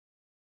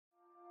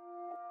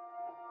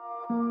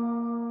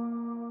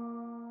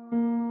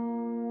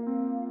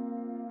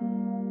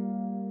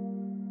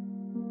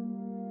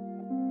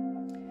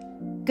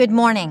Good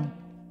morning,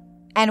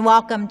 and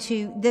welcome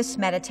to this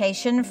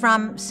meditation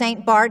from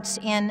St. Bart's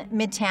in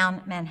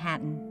Midtown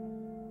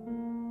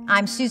Manhattan.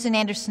 I'm Susan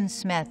Anderson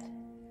Smith,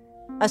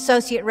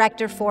 Associate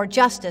Rector for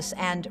Justice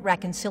and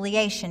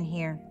Reconciliation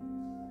here.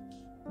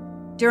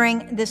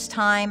 During this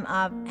time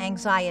of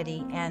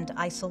anxiety and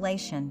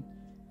isolation,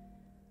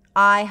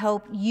 I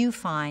hope you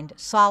find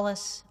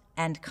solace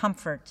and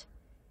comfort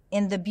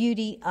in the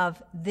beauty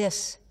of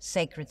this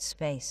sacred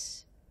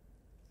space.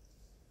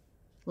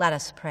 Let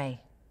us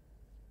pray.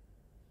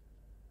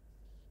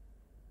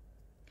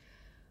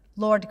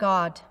 Lord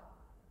God,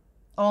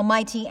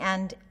 Almighty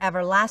and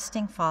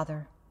everlasting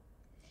Father,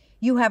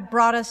 you have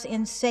brought us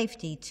in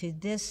safety to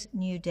this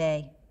new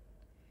day.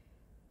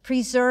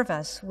 Preserve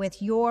us with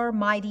your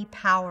mighty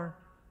power,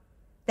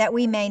 that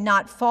we may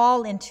not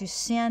fall into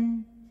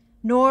sin,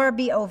 nor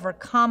be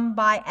overcome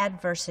by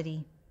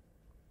adversity.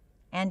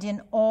 And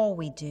in all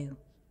we do,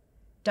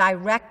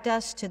 direct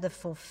us to the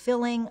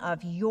fulfilling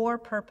of your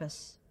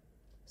purpose,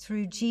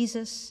 through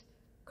Jesus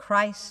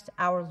Christ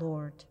our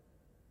Lord.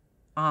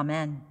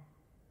 Amen.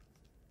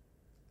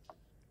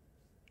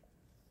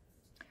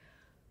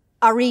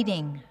 A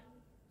reading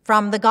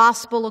from the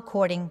Gospel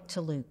according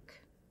to Luke.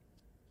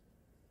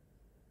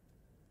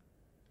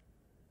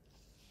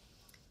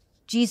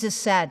 Jesus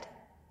said,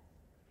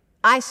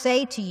 I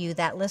say to you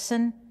that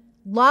listen,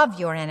 love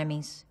your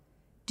enemies,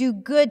 do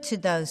good to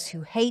those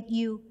who hate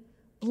you,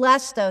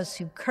 bless those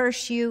who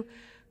curse you,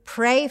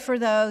 pray for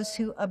those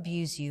who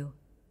abuse you.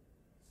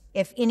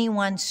 If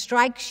anyone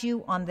strikes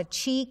you on the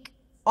cheek,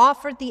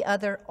 offer the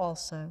other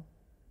also.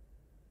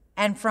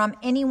 And from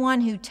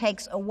anyone who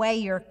takes away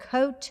your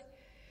coat,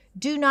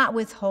 do not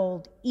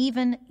withhold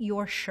even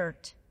your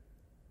shirt.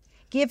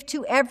 Give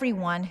to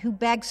everyone who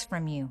begs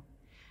from you.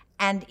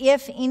 And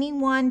if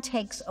anyone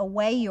takes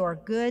away your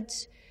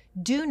goods,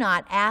 do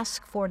not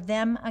ask for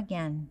them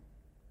again.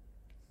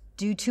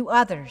 Do to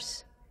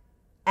others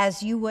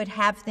as you would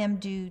have them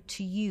do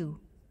to you.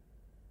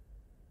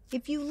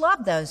 If you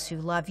love those who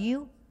love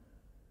you,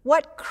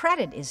 what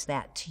credit is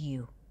that to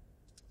you?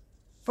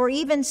 For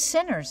even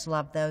sinners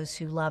love those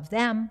who love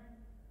them.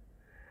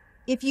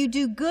 If you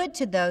do good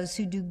to those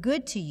who do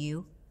good to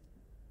you,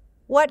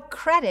 what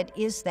credit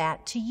is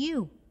that to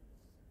you?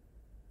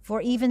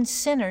 For even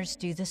sinners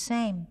do the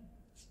same.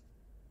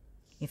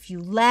 If you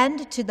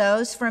lend to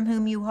those from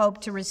whom you hope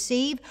to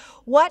receive,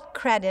 what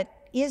credit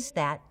is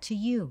that to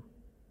you?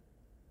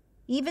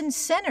 Even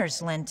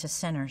sinners lend to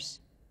sinners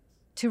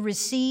to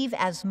receive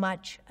as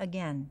much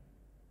again.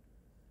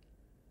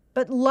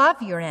 But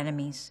love your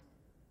enemies,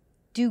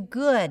 do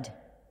good,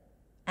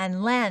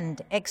 and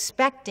lend,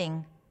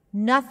 expecting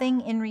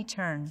nothing in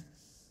return.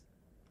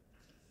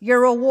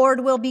 Your reward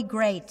will be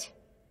great,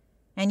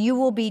 and you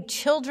will be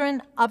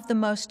children of the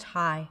Most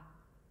High,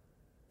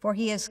 for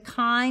he is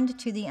kind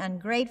to the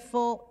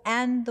ungrateful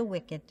and the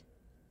wicked.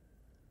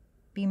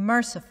 Be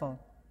merciful,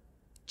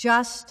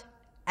 just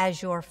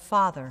as your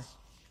Father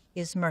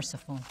is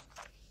merciful.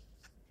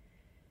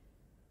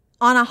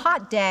 On a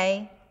hot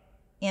day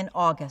in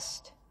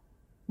August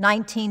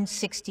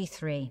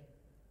 1963,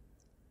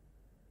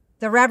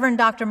 the Reverend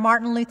Dr.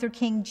 Martin Luther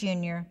King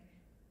Jr.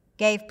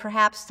 gave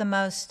perhaps the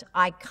most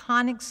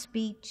iconic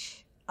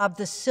speech of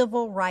the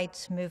civil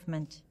rights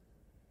movement.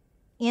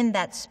 In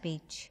that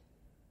speech,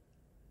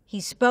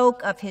 he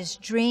spoke of his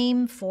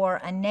dream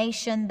for a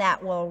nation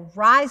that will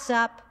rise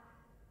up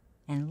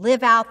and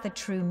live out the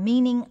true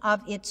meaning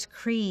of its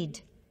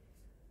creed.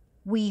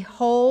 We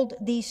hold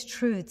these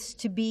truths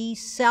to be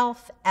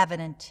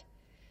self-evident,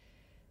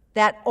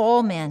 that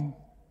all men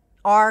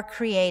are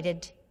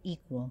created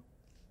equal.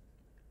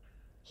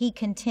 He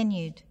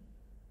continued,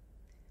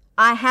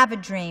 I have a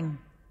dream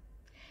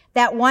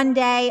that one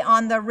day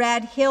on the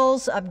red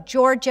hills of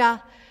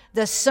Georgia,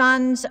 the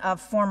sons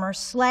of former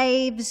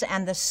slaves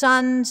and the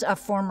sons of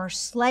former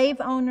slave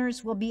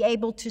owners will be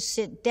able to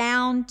sit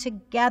down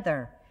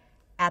together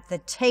at the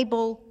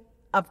table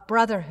of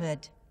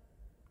brotherhood.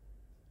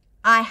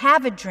 I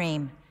have a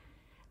dream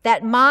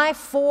that my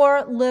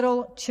 4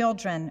 little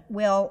children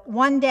will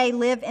one day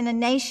live in a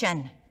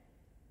nation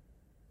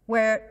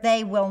where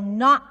they will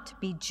not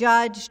be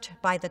judged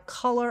by the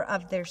color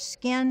of their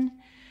skin,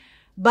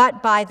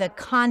 but by the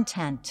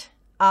content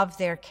of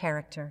their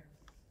character.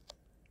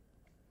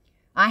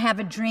 I have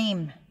a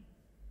dream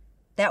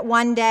that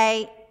one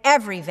day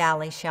every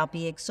valley shall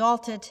be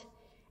exalted,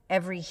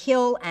 every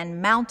hill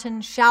and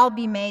mountain shall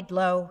be made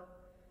low,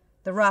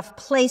 the rough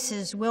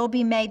places will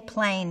be made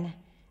plain,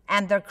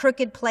 and the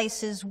crooked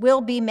places will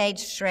be made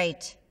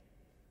straight,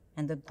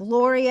 and the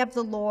glory of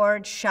the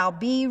Lord shall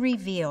be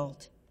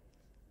revealed,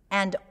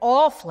 and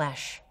all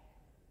flesh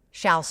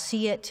shall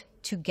see it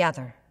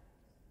together.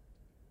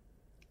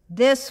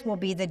 This will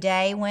be the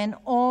day when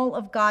all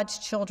of God's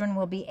children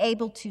will be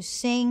able to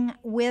sing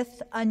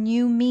with a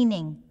new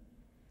meaning.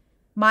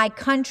 My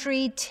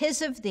country,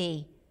 'tis of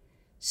thee,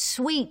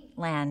 sweet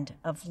land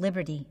of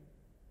liberty,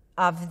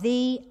 of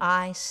thee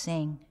I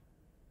sing.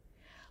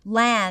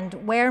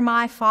 Land where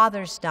my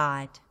fathers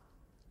died,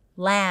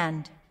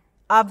 land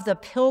of the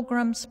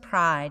pilgrim's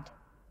pride,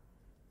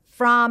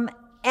 from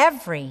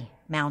every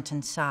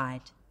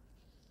mountainside.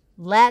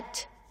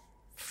 Let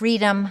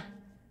freedom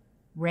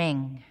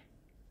ring.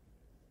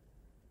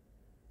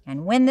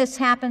 And when this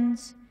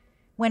happens,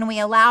 when we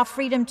allow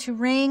freedom to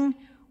ring,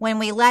 when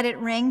we let it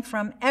ring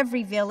from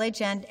every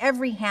village and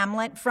every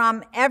hamlet,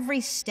 from every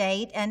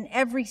state and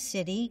every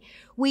city,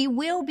 we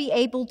will be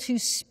able to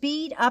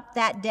speed up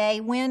that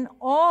day when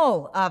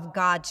all of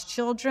God's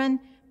children,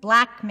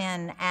 black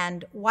men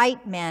and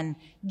white men,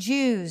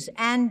 Jews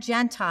and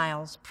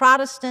Gentiles,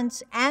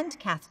 Protestants and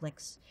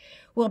Catholics,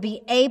 will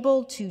be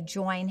able to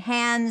join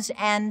hands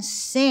and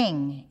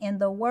sing in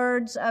the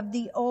words of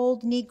the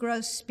old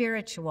Negro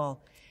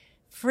spiritual,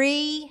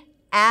 "Free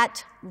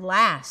at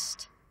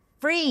last,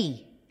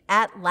 free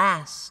at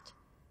last.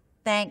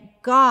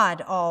 Thank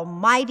God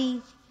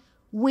Almighty,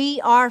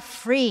 we are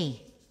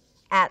free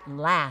at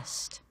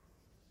last."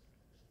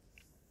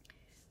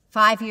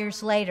 5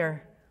 years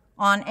later,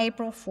 on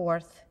April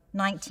 4th,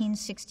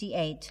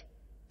 1968,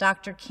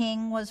 Dr.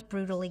 King was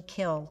brutally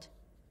killed.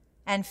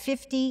 And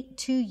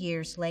 52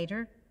 years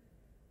later,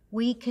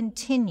 we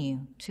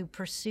continue to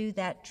pursue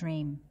that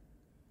dream.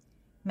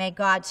 May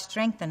God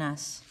strengthen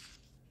us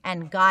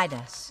and guide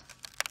us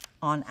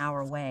on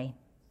our way.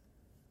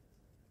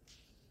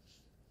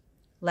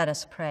 Let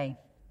us pray.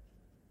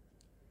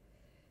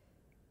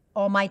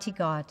 Almighty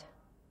God,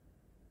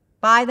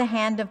 by the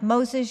hand of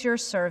Moses, your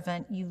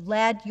servant, you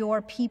led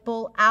your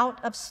people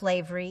out of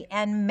slavery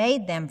and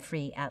made them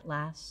free at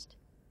last.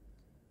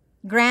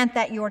 Grant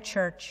that your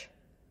church,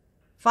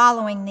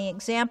 following the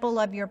example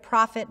of your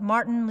prophet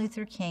Martin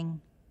Luther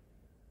King,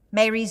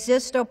 may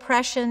resist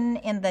oppression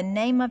in the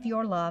name of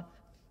your love,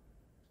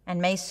 and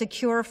may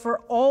secure for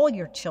all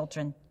your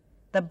children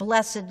the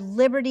blessed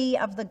liberty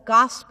of the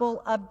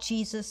gospel of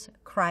Jesus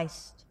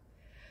Christ,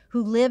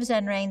 who lives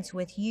and reigns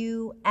with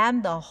you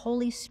and the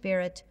Holy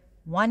Spirit,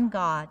 one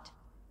God,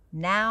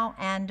 now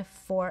and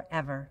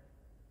forever.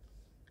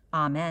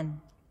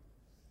 Amen.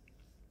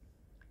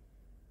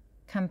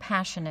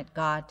 Compassionate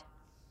God,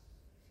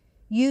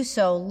 you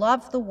so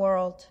loved the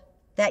world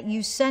that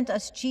you sent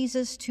us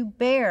Jesus to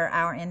bear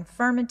our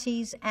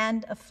infirmities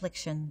and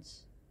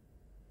afflictions.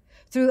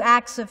 Through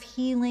acts of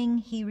healing,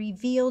 he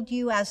revealed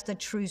you as the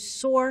true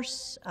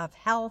source of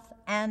health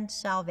and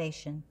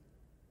salvation.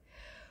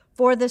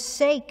 For the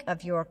sake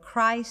of your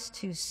Christ,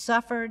 who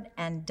suffered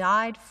and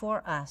died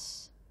for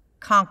us,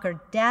 conquered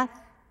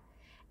death,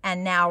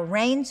 and now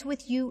reigns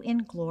with you in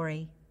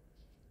glory,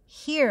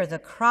 hear the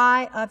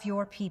cry of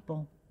your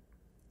people.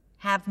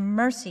 Have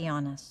mercy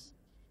on us,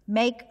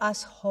 make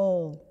us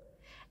whole,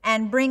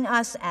 and bring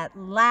us at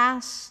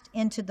last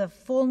into the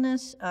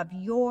fullness of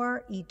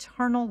your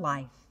eternal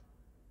life.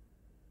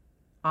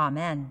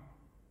 Amen.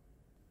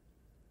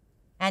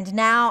 And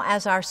now,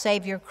 as our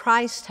Savior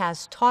Christ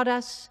has taught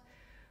us,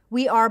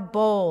 we are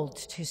bold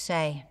to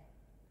say,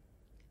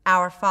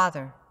 Our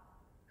Father,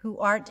 who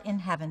art in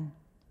heaven,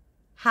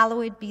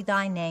 hallowed be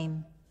thy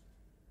name.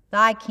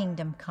 Thy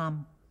kingdom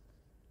come,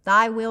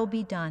 thy will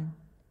be done,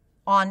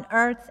 on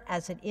earth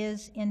as it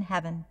is in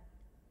heaven.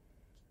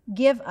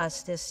 Give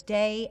us this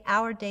day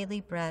our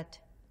daily bread,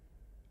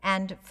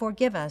 and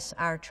forgive us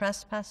our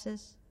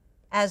trespasses,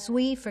 as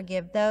we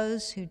forgive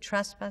those who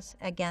trespass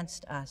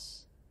against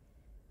us.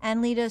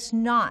 And lead us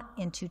not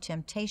into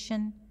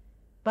temptation,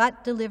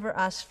 but deliver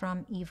us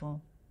from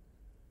evil.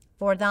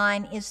 For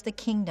thine is the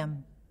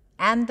kingdom,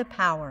 and the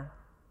power,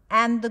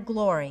 and the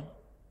glory,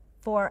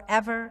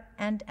 forever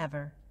and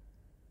ever.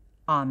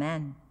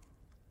 Amen.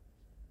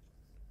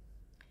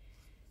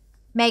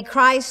 May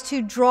Christ,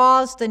 who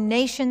draws the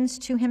nations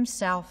to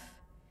himself,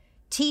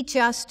 teach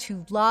us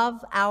to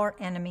love our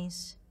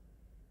enemies.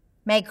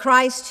 May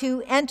Christ,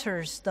 who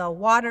enters the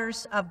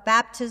waters of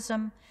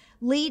baptism,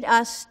 lead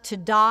us to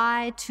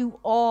die to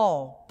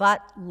all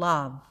but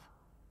love.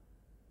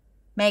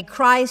 May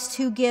Christ,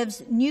 who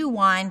gives new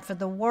wine for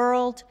the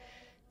world,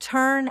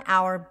 turn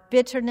our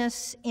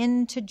bitterness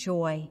into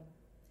joy.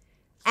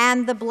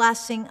 And the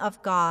blessing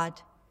of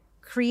God,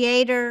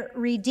 Creator,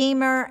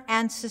 Redeemer,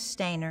 and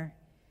Sustainer,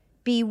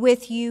 be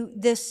with you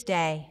this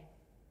day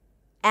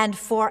and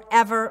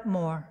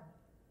forevermore.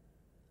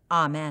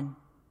 Amen.